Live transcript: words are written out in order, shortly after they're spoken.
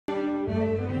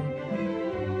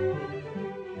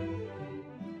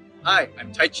Hi,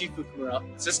 I'm Taichi Fukumura,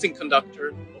 assistant conductor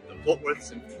of the Fort Worth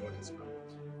Symphony Orchestra.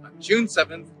 On June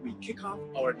 7th, we kick off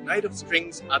our Night of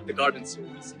Strings at the Garden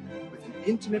series with an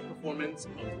intimate performance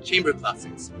of chamber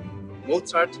classics from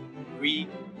Mozart, Grieg,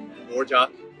 Dvorak,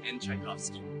 and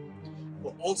Tchaikovsky.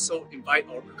 We'll also invite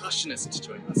our percussionists to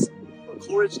join us for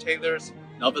Coleridge Taylor's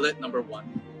Novelette No.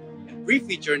 1 and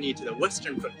briefly journey to the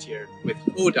Western frontier with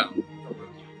Hoedown from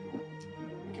Rodeo.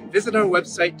 You can visit our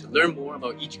website to learn more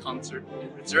about each concert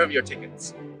and reserve your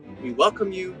tickets. We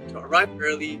welcome you to arrive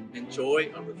early and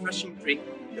enjoy a refreshing drink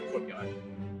in the courtyard.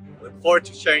 I look forward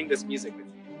to sharing this music with you.